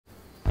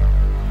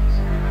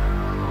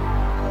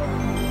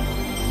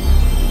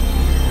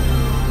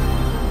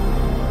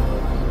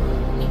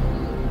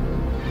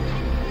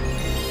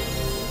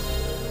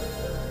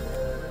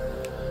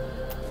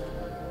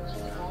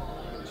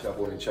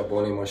ci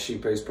abbonimo a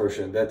Sheepace,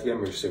 Persian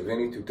mi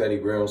seguini to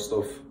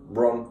TeddyGreyOnStuff,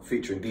 Ron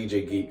featuring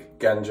DJ Geek,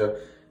 GANJA.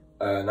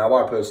 Now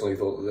I personally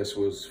thought that this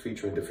was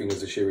featuring Defina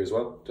Zashiri as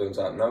well, turns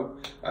out no.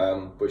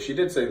 But she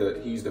did say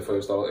that he's the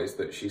first artist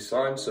that she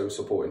signed, so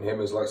supporting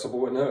him is like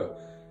supporting her.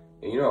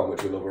 And you know how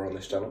much we love her on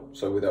this channel,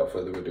 so without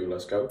further ado,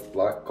 let's go.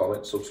 Like,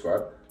 comment,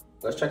 subscribe.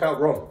 Let's check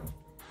out Ron.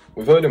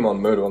 We've heard him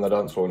on Murder on the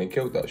Dance Floor and he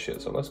killed that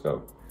shit, so let's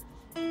go.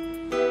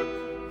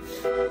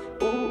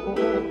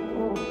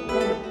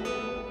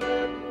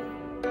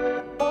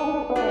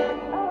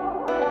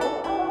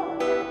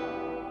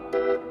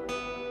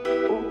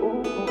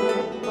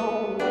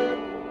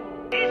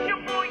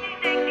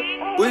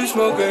 We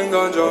smoking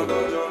ganja,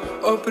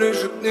 up in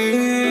the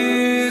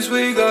knees,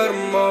 we got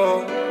 'em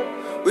all,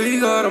 we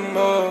got 'em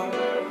all.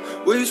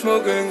 We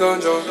smoking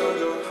ganja,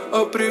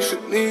 up in the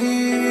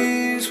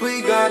knees,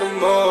 we got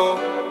 'em all,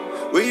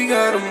 we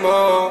got 'em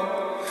all.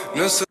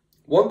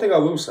 One thing I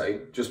will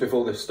say, just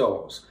before this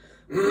starts,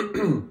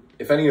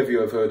 if any of you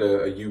have heard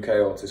a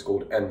UK artist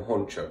called M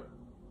Huncho,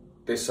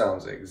 this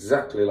sounds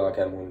exactly like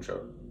M Huncho.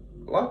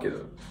 I like it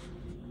though.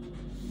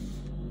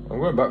 I'm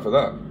going back for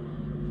that.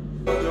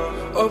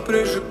 Up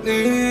in the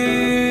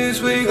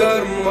knees, we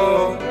got 'em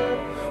all,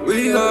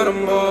 we got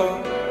 'em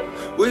all.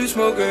 We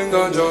smoking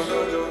ganja,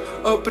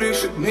 up in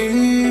the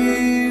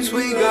knees,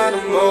 we got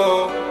 'em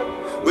all,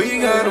 we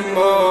got 'em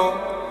all.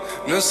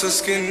 Nëse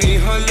s'keni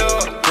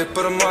hala, te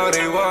për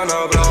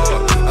marijuana bro,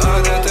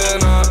 adete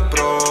na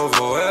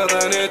provo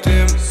edhe një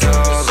tim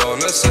do.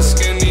 Nëse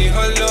s'keni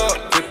hala,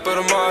 te për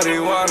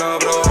marijuana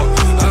bro,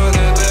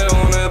 adete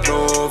une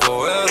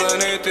provo edhe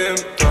një tim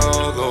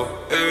do.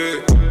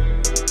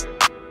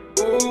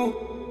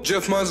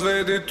 Gjef ma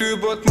zvedi ty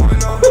bët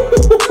mojna,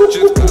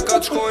 gjithë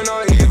kërkat shkojna,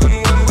 even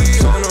when we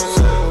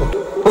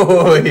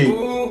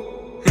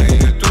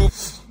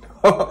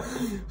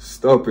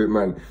Stop it,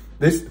 man.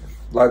 This,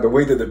 like the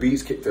way that the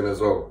beats kicked in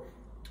as well,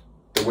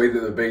 the way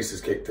that the bass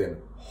is kicked in,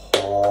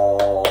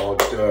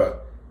 harder.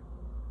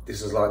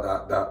 This is like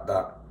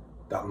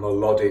that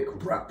melodic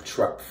rap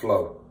trap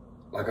flow.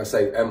 Like I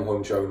say, M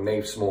Huncho,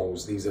 Nave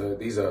Smalls, these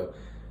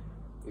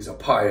are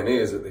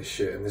pioneers at this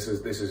shit, and this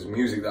is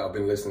music that I've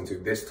been listening to.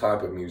 This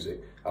type of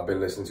music I've been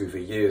listening to for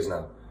years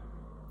now.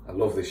 I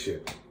love this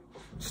shit.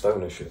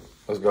 Stoner shit.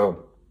 Let's go.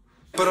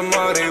 Per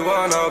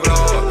marijuana bro,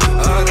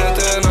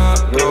 adete na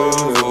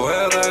provo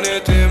edhe një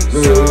tim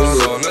do.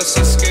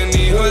 Nëse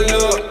s'keni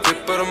hala, ti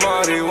per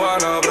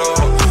marijuana bro,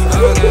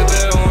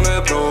 adete une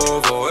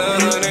provo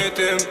edhe një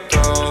tim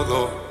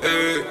do.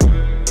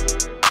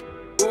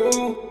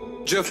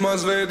 Gjef ma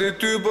zvedi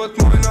ty bët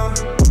mojna,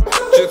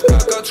 gjithë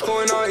kërkat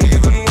shkojna,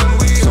 even when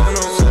we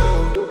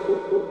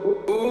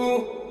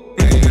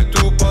me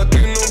jetu pa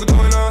ti nuk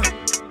dojna,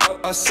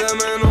 ase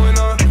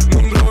menojna,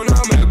 nuk mbrojna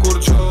me kur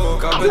qo.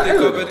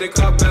 Kapet i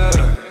kape,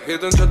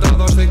 hitën që ta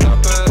dhosht i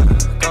kape,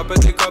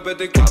 kapet i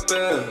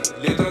kape,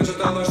 litën që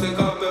ta dhosht i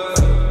kape.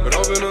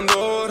 Robin në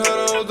ndor,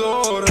 hera o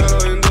dor, hera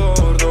i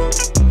ndor do.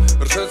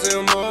 Rëshet si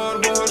mbar,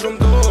 boha shumë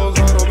tok,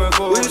 haro me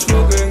fort. We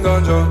smoking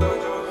ganja,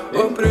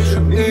 up in the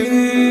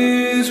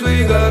knees, we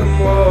got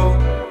 'em all,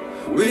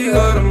 we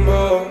got 'em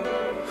all.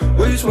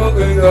 We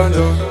smoking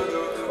ganja,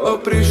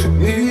 up in the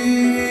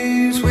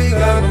knees, we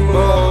got 'em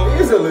all,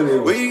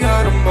 we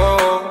got 'em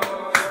all.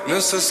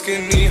 Nëse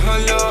s'keni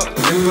hala,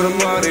 ti për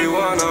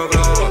marijuana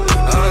bro,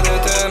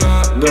 adete na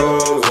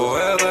provo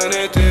edhe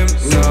një tim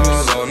do.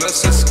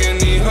 Nëse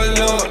s'keni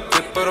hala,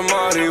 ti për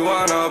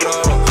marijuana bro,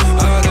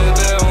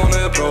 adete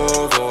une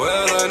provo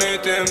edhe një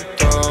tim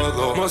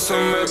do. Mosë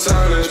me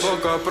cani, po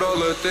ka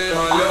prollet i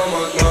hala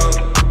matna,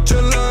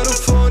 qëllar u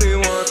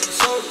 41,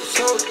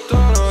 so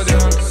tana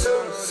djan.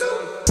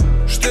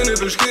 Shtini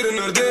për shkirin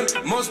nërdin,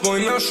 mos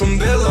bojna shumë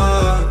della.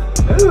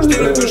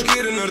 Shtini për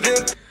shkirin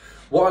nërdin.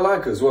 What I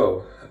like as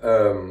well,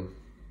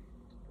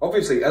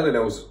 obviously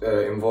Eleanor's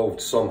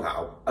involved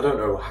somehow. I don't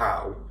know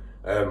how,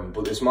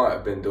 but this might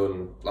have been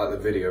done, like the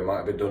video might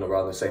have been done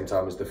around the same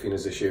time as Defina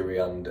Zashiri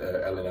and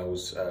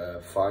Eleanor's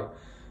fight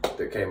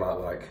that came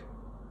out like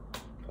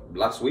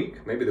last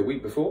week, maybe the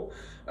week before.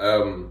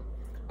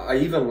 I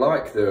even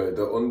like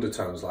the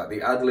undertones, like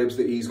the ad-libs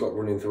that he's got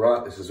running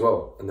throughout this as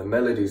well, and the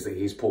melodies that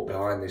he's put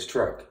behind this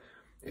track.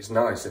 It's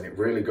nice and it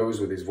really goes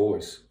with his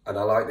voice, and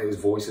I like that his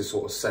voice is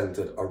sort of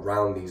centered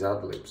around these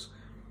ad-libs.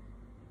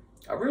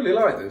 I really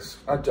like this.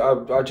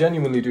 I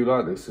genuinely do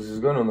like this. This is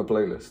going on the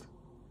playlist.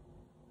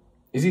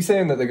 Is he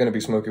saying that they're going to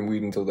be smoking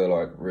weed until they're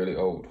like really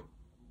old?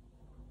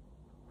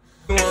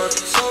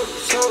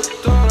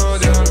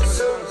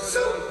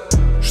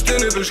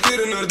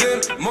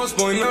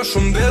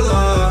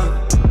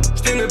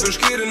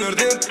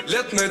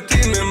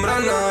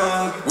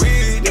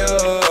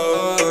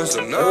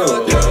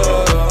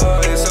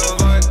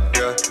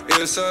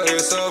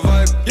 It's a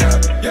vibe,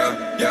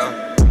 yeah.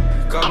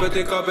 Kapet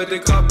i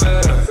kape,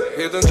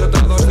 hitën që ta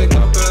dhosht i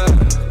kape.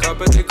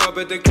 Kapet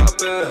i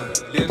kape,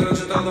 litën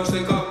që ta dhosht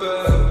i kape.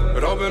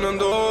 Robin në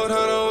ndor,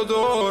 hera o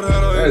dor,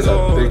 hera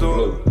i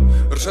dor.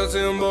 Rëshet si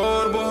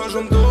mbar, boha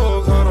shumë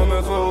tok, haro me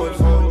fol.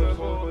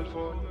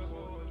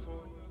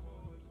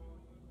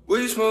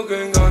 We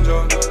smoking ganja,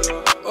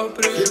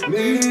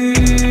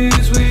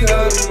 Opportunities, we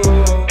got them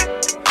all.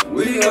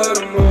 We got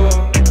them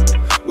all.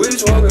 We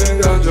smoking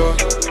ganja.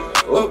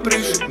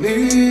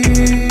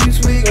 Opportunities,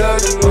 we got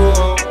them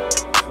all.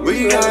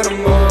 We got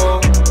them all.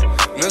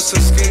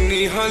 Nessa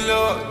skinny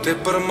halja,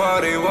 tipper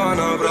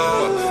marijuana bra.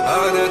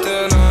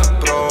 Adetena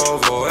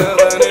provo,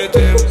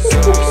 anything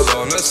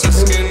todo. Nessa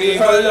skinny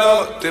halja,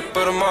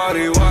 tipper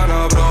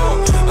marijuana bra.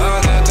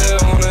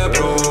 Adetena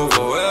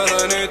provo,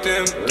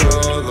 anything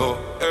todo.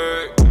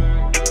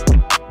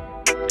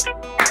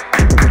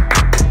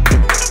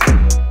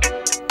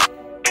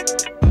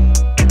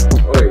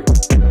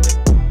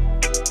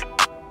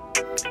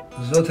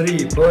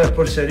 Zotëri, po e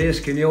përsëris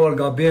keni orë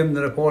gabim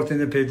në reportin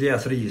e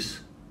pediatrisë.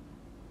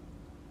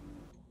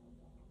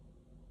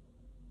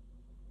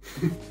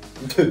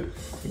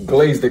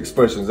 Glazed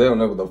expressions, they don't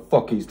know what the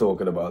fuck he's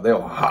talking about. They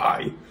are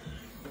high.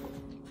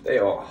 They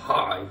are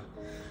high.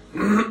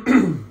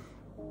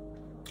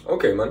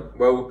 Okay, man.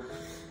 Well,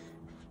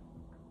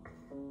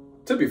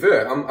 to be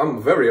fair,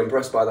 I'm very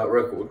impressed by that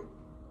record.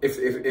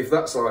 If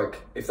that's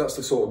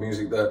the sort of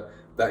music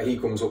that he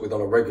comes up with on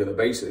a regular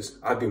basis,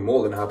 I'd be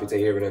more than happy to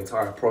hear an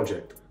entire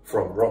project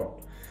from Ron.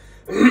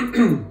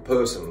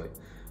 Personally,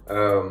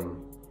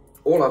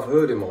 all I've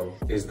heard him on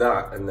is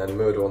that, and then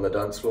Murder on the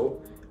Dance Floor,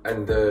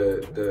 and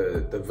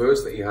the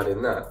verse that he had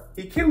in that,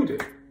 he killed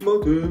it.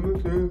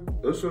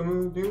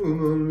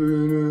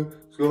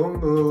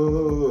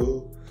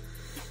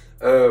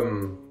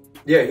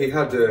 Yeah, he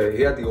had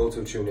the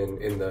auto-tune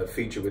in the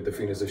feature with the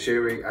Finas of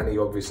Shiri, and he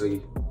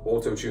obviously,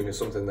 auto-tune is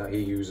something that he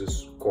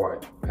uses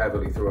quite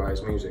heavily throughout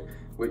his music,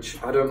 which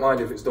I don't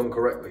mind if it's done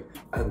correctly,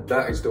 and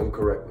that is done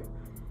correctly.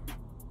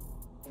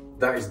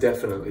 That is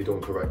definitely done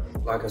correctly.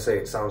 Like I say,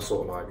 it sounds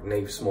sort of like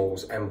Nave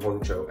Smalls, M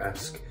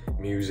Huncho-esque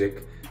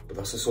music, but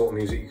that's the sort of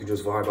music you can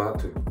just vibe out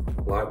to.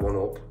 Light one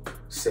up,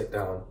 sit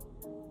down,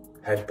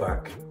 head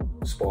back,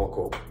 spark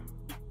up,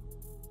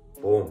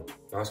 boom,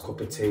 nice cup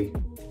of tea.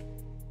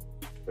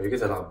 You get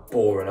to that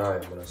boring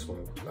iron when I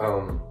smoke.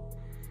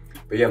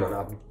 But yeah,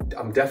 man,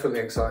 I'm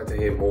definitely excited to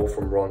hear more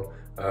from Ron.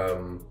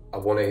 I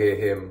want to hear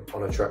him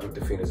on a track with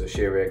the Finas of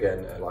Shiri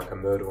again, like a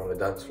Murder on the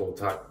Dance Floor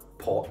type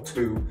part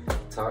 2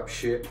 type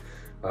shit.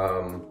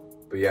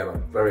 But yeah,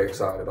 man, very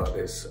excited about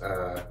this.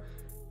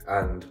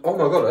 And oh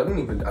my god,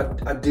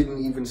 I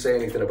didn't even say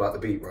anything about the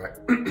beat, right?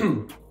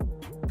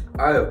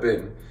 I have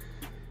been,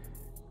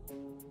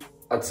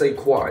 I'd say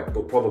quite,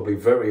 but probably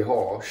very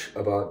harsh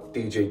about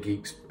DJ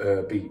Geek's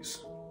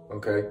beats,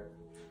 okay?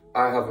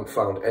 I haven't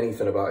found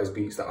anything about his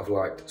beats that I've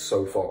liked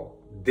so far.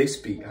 This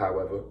beat,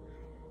 however,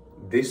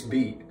 this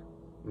beat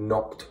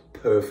knocked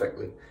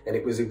perfectly. And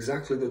it was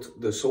exactly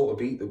the sort of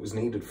beat that was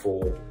needed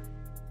for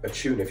a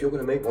tune. If you're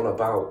gonna make one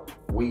about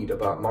weed,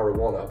 about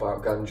marijuana,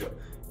 about ganja,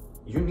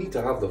 you need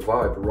to have the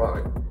vibe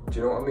right. Do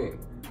you know what I mean?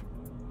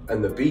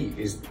 And the beat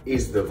is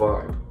the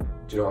vibe.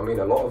 Do you know what I mean?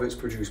 A lot of it's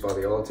produced by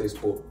the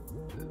artist, but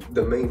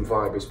the main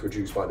vibe is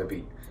produced by the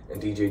beat.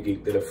 And DJ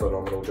Geek did a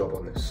phenomenal job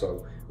on this,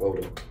 so well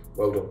done,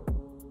 well done.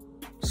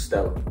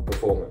 Stellar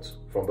performance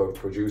from both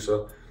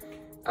producer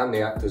and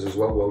the actors as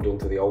well. Well done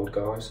to the old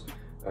guys.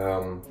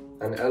 And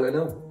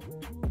LNL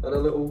had a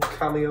little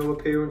cameo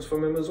appearance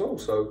from him as well.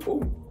 So,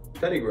 boom,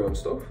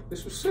 TeddyGreyOnStuff.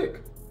 This was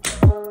sick.